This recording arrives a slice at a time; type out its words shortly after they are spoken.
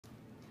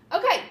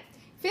Okay,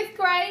 5th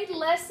grade,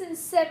 lesson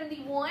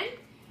 71.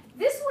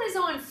 This one is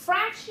on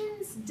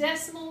fractions,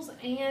 decimals,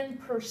 and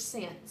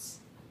percents.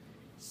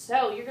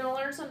 So you're going to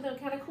learn something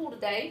kind of cool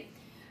today.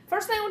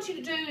 First thing I want you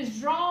to do is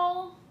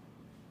draw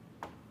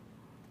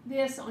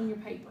this on your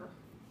paper.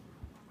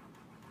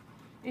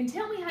 And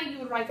tell me how you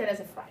would write that as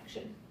a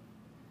fraction.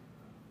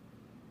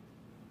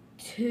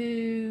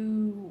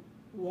 2,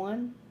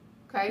 1.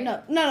 Okay.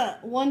 No.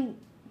 1,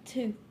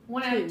 2.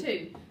 1 out of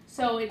 2.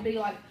 So it'd be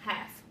like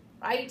half,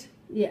 right?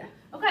 Yeah.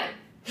 Okay.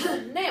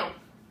 Now,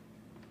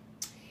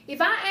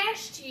 if I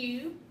asked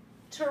you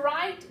to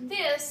write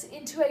this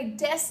into a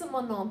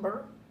decimal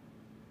number,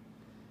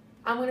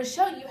 I'm going to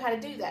show you how to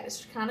do that.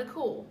 It's kind of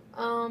cool.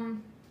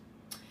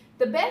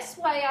 The best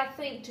way I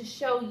think to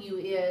show you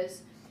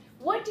is,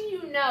 what do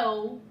you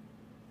know?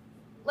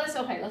 Let's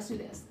do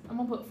this. I'm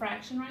going to put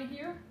fraction right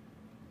here,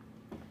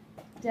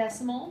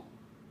 decimal,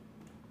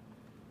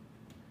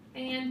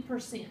 and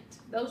percent.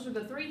 Those are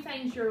the 3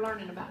 things you're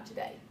learning about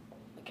today.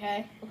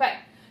 Okay. Okay.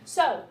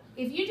 So,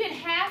 if you did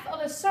half of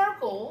a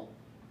circle,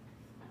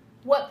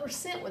 what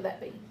percent would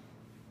that be?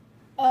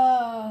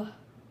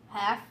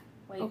 Half.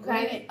 Wait.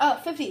 Okay.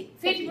 50.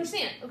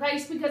 50%. Okay,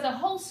 it's because a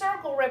whole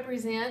circle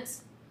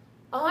represents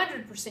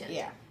 100%.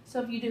 Yeah.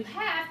 So if you do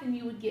half, then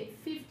you would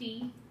get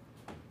 50%.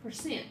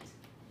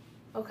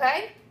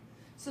 Okay?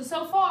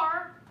 So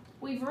far,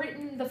 we've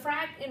written the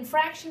in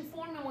fraction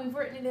form and we've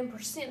written it in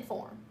percent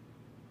form.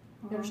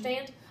 You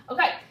understand?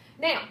 Okay.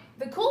 Now,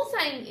 the cool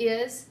thing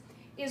is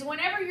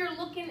whenever you're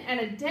looking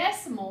at a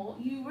decimal,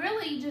 you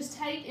really just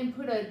take and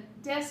put a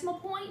decimal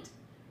point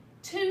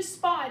 2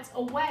 spots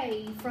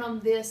away from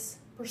this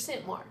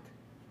percent mark.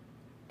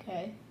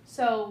 Okay.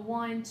 So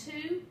 1,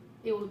 2,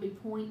 it would be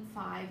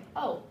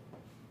 0.50.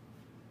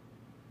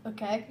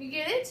 Okay. You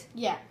get it?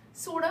 Yeah.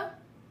 Sorta.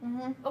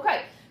 Mhm.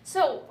 Okay.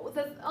 So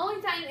the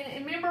only thing,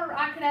 and remember,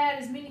 I could add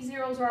as many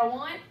zeros as I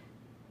want.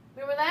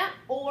 Remember that?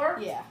 Or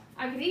Yeah.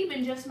 I could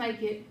even just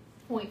make it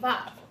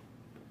 0.5.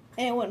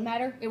 And it wouldn't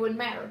matter? It wouldn't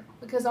matter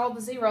because all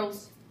the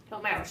zeros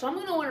don't matter. So I'm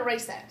going to want to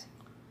erase that.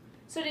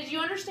 So did you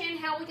understand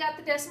how we got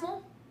the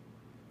decimal?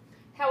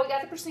 How we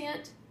got the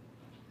percent?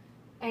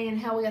 And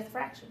how we got the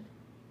fraction?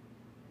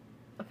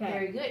 Okay.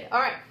 Very good. All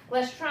right.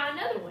 Let's try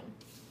another one.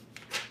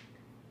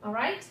 All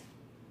right?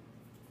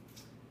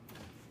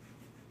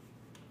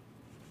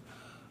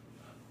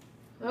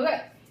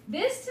 Okay.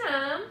 This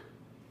time,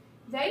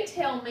 they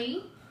tell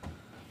me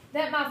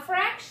that my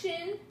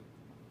fraction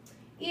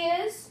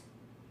is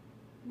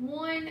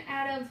 1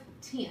 out of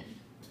 10.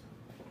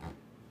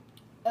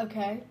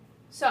 Okay.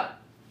 So,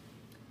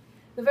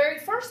 the very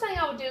first thing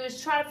I would do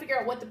is try to figure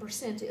out what the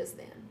percent is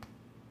then.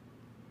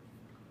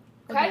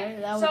 Okay?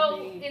 That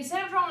So, would be...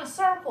 instead of drawing a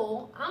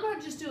circle, I'm going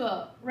to just do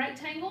a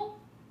rectangle.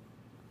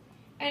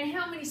 And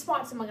how many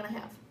spots am I going to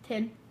have?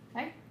 10.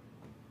 Okay?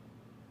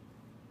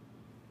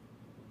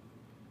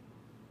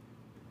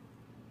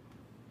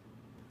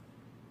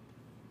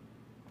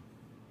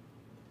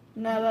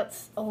 No,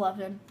 that's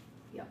 11.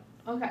 Yeah.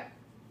 Okay.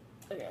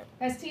 Okay.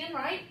 That's 10,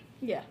 right?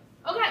 Yeah.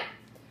 Okay.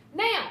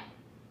 Now,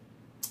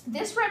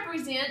 this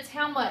represents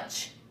how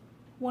much?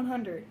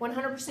 100.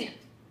 100%.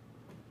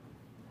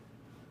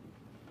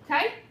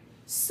 Okay?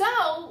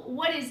 So,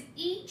 what is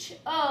each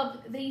of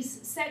these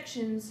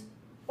sections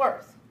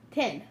worth?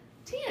 10.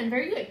 10.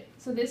 Very good.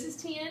 So, this is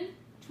 10,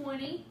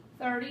 20,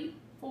 30,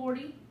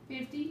 40,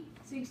 50,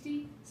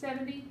 60,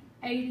 70,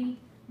 80,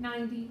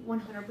 90,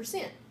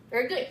 100%.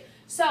 Very good.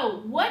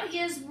 So, what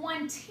is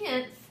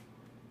 1/10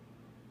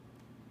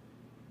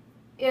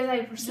 is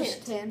a percent?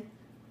 Just 10.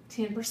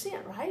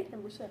 10%, right?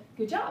 10%.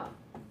 Good job.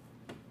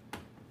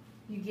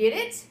 You get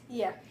it?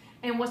 Yeah.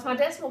 And what's my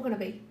decimal going to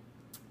be?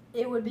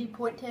 It would be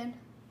 0.10.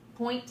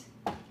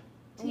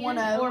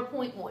 0.10 or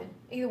 0.1.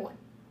 Either one.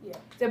 Yeah.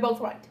 They're both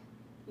right.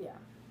 Yeah.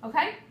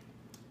 Okay?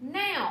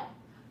 Now,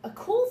 a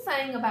cool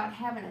thing about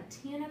having a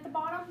 10 at the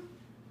bottom,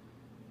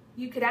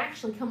 you could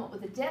actually come up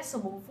with a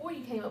decimal before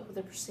you came up with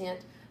a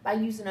percent by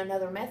using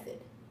another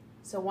method.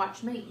 So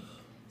watch me.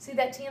 See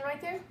that 10 right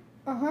there?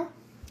 Uh-huh.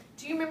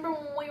 Do you remember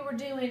when we were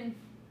doing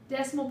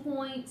decimal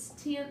points,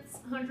 tenths,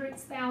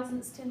 hundredths,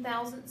 thousandths,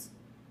 10,000ths?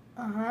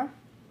 Uh-huh.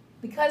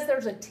 Because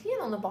there's a 10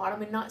 on the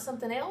bottom and not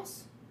something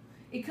else,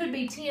 it could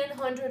be 10,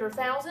 100, or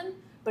 1,000,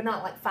 but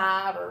not like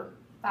 5 or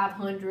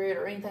 500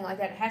 or anything like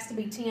that. It has to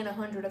be 10,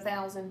 100,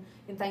 1,000,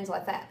 and things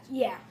like that.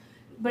 Yeah.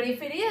 But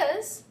if it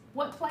is,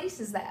 what place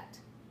is that?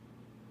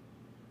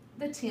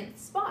 The 10th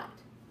spot.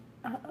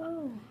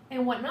 Oh.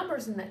 And what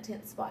number's in that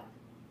 10th spot?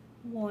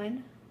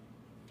 1.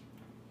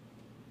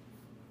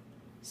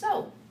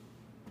 So,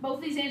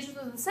 both these answers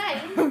are the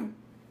same,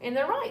 and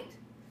they're right.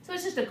 So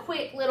it's just a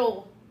quick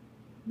little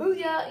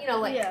booyah,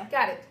 Yeah.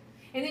 Got it.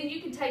 And then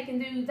you can take and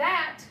do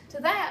that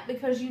to that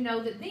because you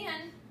know that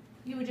then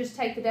you would just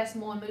take the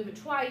decimal and move it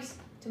twice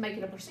to make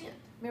it a percent.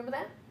 Remember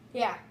that?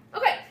 Yeah.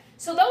 Okay,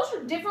 so those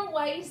are different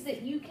ways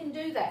that you can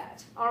do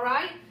that, all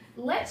right?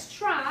 Let's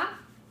try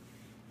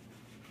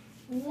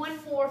one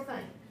more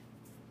thing,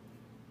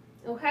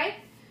 okay?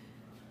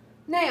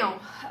 Now,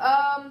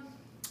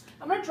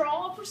 I'm going to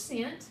draw a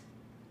percent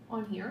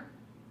on here.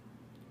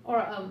 or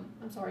I'm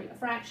sorry, a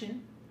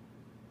fraction,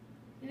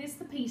 and it's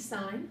the peace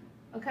sign,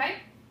 okay?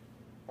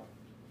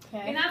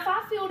 Okay. And now if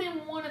I filled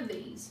in one of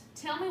these,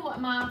 tell me what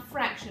my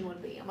fraction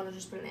would be. I'm going to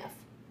just put an F.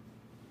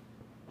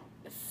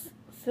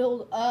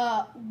 Filled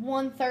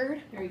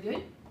 1/3. Very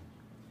good.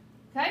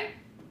 Okay,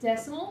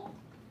 decimal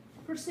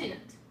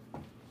percent.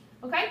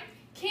 Okay,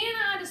 can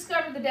I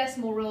discover the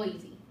decimal real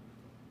easy?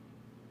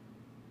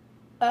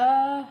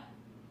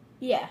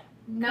 Yeah.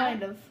 No.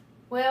 Kind of.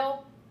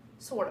 Well,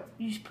 sort of.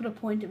 You just put a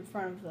point in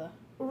front of the.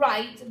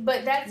 Right,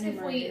 but that's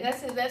if we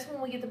Numerator. that's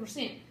when we get the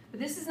percent. But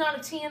this is not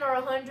a 10 or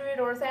 100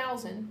 or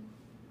 1,000,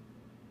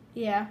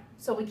 Yeah.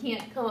 so we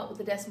can't come up with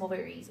the decimal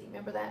very easy.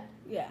 Remember that?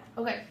 Yeah.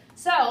 Okay,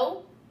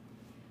 so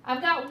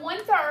I've got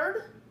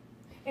 1/3,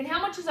 and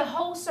how much does a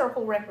whole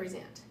circle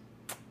represent?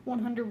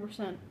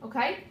 100%.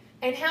 Okay,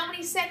 and how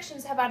many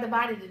sections have I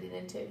divided it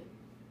into?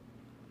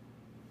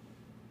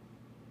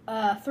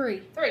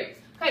 3. 3.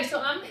 Okay,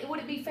 so would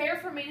it be fair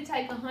for me to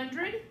take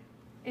 100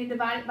 and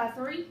divide it by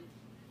 3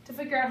 to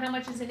figure out how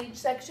much is in each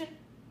section?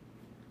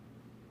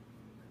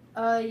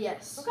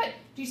 Yes. Okay,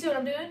 do you see what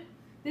I'm doing?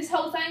 This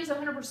whole thing's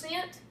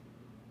 100%,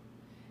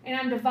 and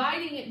I'm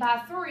dividing it by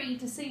 3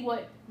 to see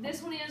what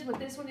this one is, what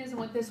this one is, and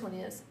what this one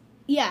is.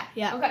 Yeah.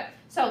 Yeah. Okay,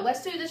 so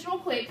let's do this real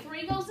quick.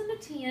 3 goes into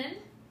 10.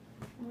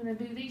 I'm going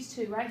to do these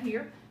two right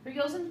here. 3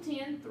 goes into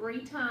 10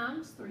 3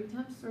 times. 3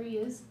 times 3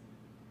 is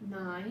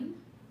 9.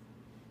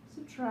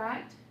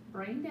 Subtract,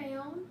 bring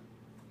down.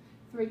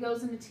 3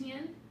 goes into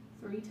 10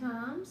 3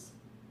 times.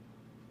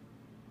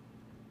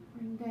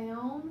 Bring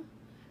down.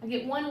 I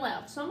get 1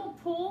 left. So I'm going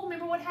to pull.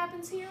 Remember what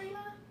happens here,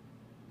 Eli?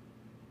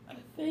 I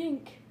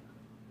think.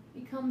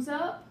 It comes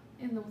up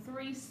and the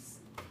 3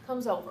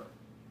 comes over.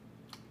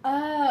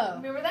 Oh.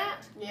 Remember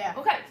that? Yeah.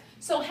 Okay,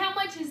 so how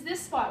much is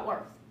this spot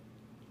worth?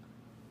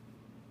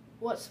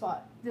 What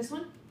spot? This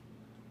one?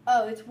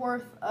 Oh, it's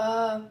worth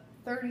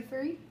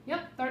 33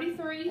 Yep,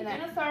 33 And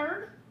and a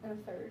third. and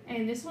a third.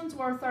 And this one's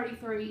worth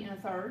 33 and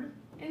a third.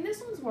 And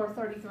this one's worth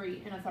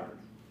 33 and a third.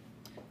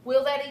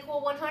 Will that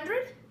equal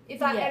 100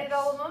 if I added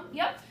all of them?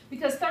 Yep,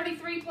 because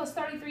 33 plus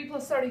 33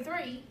 plus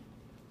 33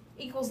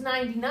 equals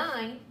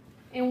 99.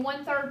 And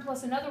 1/3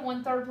 plus another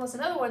 1/3 plus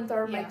another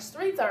 1/3 makes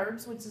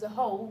 3/3, which is a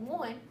whole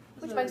 1,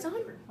 which makes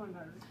 100.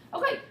 100.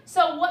 Okay,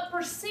 so what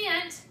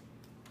percent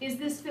is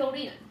this filled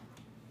in?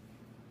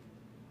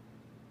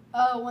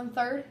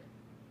 1/3.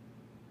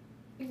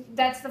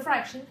 That's the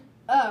fraction.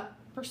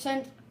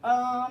 Percent.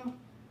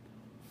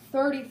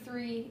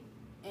 33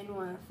 and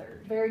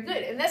 1/3. Very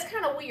good. And that's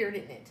kind of weird,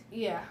 isn't it?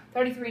 Yeah.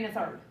 33 and a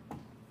third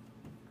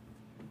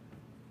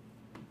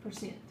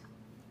percent.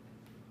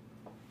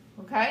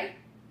 Okay?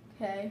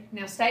 Okay.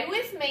 Now stay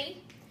with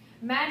me.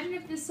 Imagine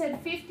if this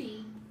said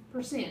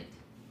 50%.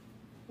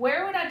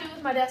 Where would I do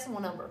with my decimal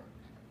number?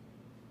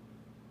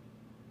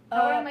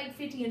 How would I make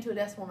 50 into a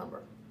decimal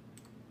number?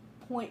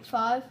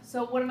 0.5.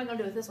 So what am I going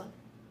to do with this one?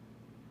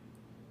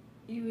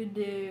 You would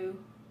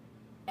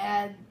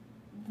add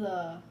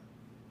the.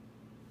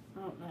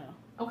 I don't know.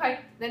 Okay,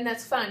 then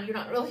that's fine. You're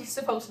not really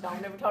supposed to know. I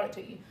never taught it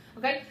to you.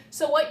 Okay?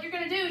 So what you're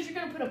going to do is you're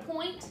going to put a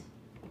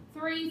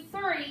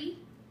 0.33.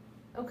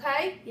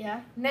 Okay?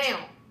 Yeah.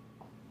 Now,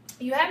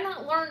 you have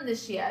not learned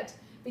this yet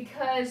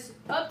because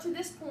up to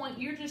this point,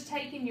 you're just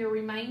taking your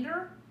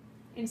remainder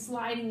and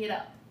sliding it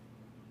up.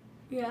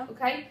 Yeah.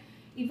 Okay?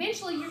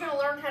 Eventually, you're going to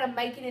learn how to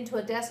make it into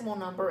a decimal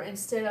number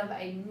instead of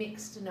a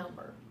mixed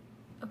number.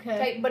 Okay.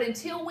 Okay? But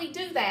until we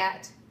do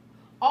that,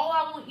 all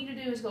I want you to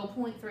do is go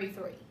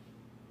 0.33.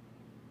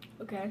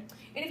 Okay.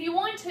 And if you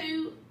want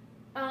to,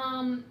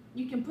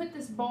 you can put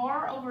this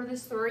bar over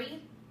this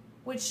 3,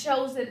 which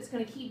shows that it's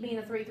going to keep being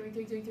a 3, 3,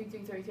 3, 3, 3,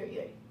 3, 3, 3,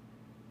 3.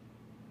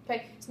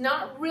 Okay? It's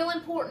not real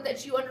important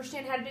that you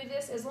understand how to do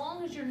this. As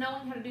long as you're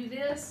knowing how to do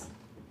this,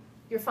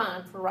 you're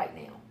fine for right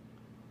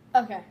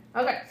now. Okay.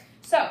 Okay,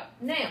 so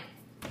now,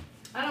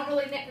 I don't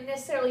really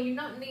necessarily, you're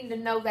not needing to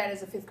know that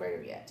as a 5th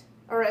grader yet.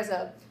 Or as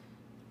a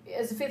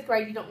 5th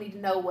grade, you don't need to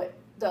know what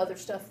the other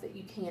stuff that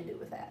you can do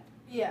with that.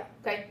 Yeah.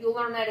 Okay, you'll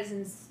learn that as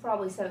in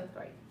probably 7th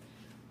grade.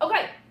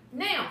 Okay,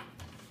 now,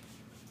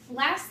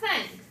 last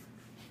thing.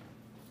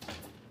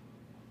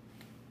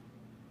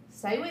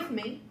 Stay with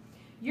me.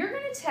 You're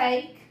going to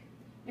take,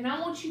 and I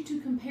want you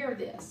to compare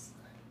this.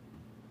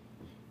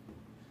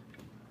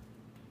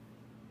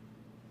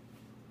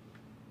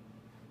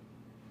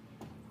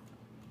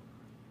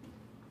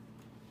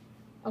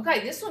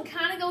 Okay, this one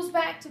kind of goes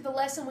back to the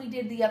lesson we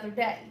did the other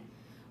day.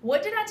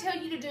 What did I tell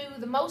you to do?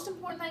 The most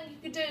important thing you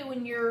could do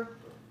when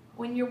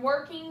you're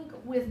working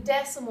with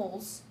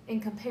decimals and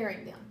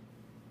comparing them.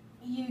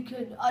 You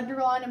could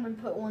underline them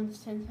and put 1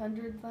 to 10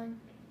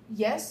 thing.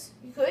 Yes,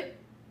 you could.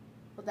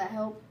 Would that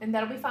help? And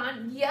that'll be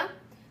fine. Yeah.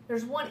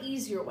 There's one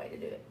easier way to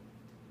do it.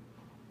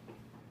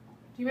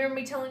 Do you remember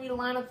me telling you to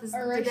line up the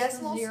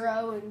decimals? The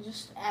 0 and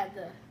just add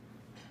the.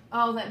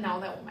 Oh, that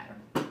won't matter.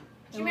 Do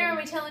you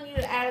remember me telling you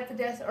to add up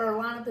the or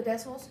line up the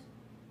decimals?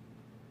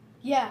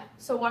 Yeah.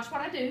 So watch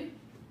what I do.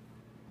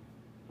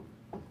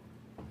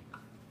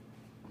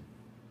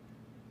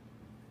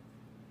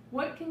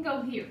 What can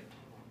go here?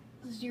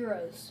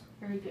 Zeros.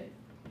 Very good.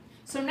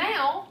 So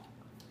now,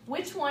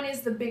 which one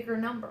is the bigger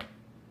number?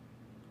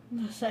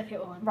 The second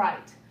one.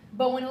 Right.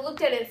 But when you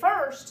looked at it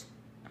first,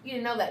 you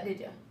didn't know that,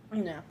 did you?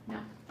 No. No.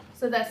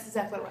 So that's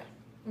exactly right.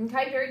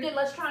 Okay, very good.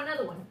 Let's try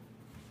another one.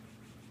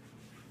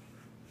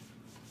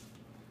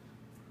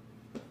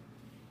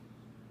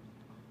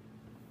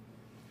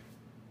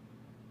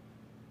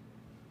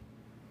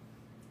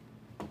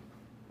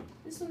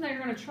 This one they're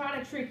going to try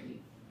to trick you.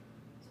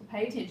 So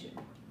pay attention.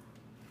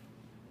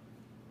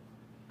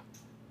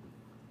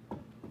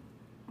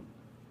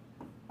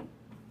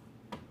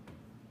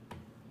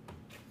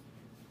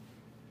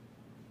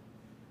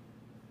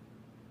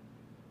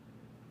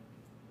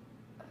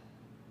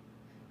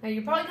 Now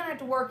you're probably going to have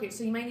to work it,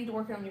 so you may need to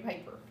work it on your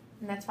paper,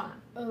 and that's fine.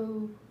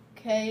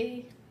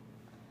 Okay.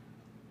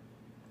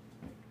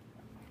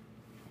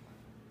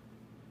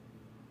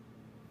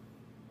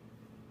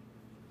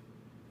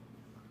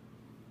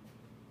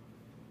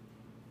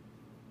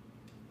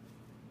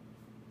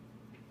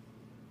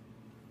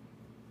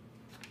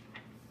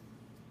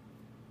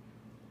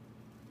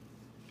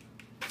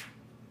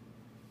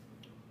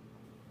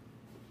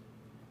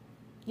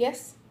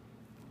 Yes?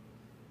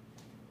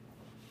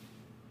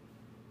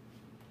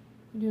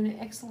 You're doing it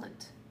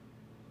excellent.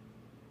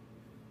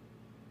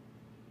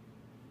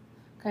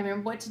 Okay,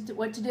 remember what to do?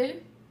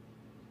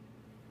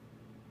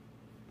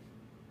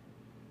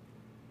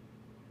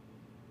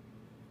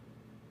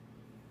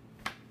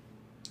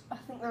 I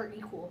think they're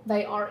equal.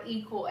 They are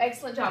equal.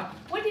 Excellent job.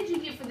 What did you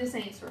get for this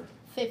answer?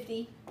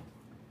 50.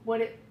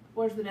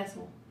 Where's the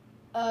decimal?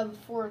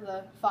 For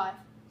the 5.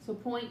 So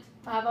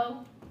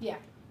 0.50? Yeah.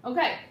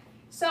 Okay.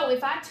 So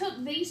if I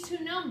took these two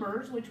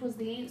numbers, which was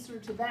the answer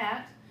to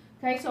that,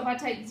 okay, so if I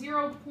take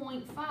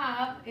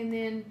 0.5 and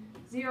then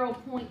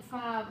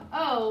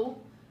 0.50,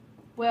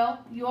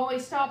 well, you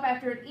always stop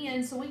after it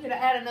ends, so we could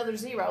add another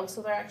 0,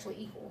 so they're actually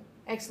equal.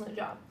 Excellent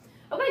job.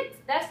 Okay,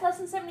 that's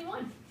lesson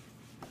 71.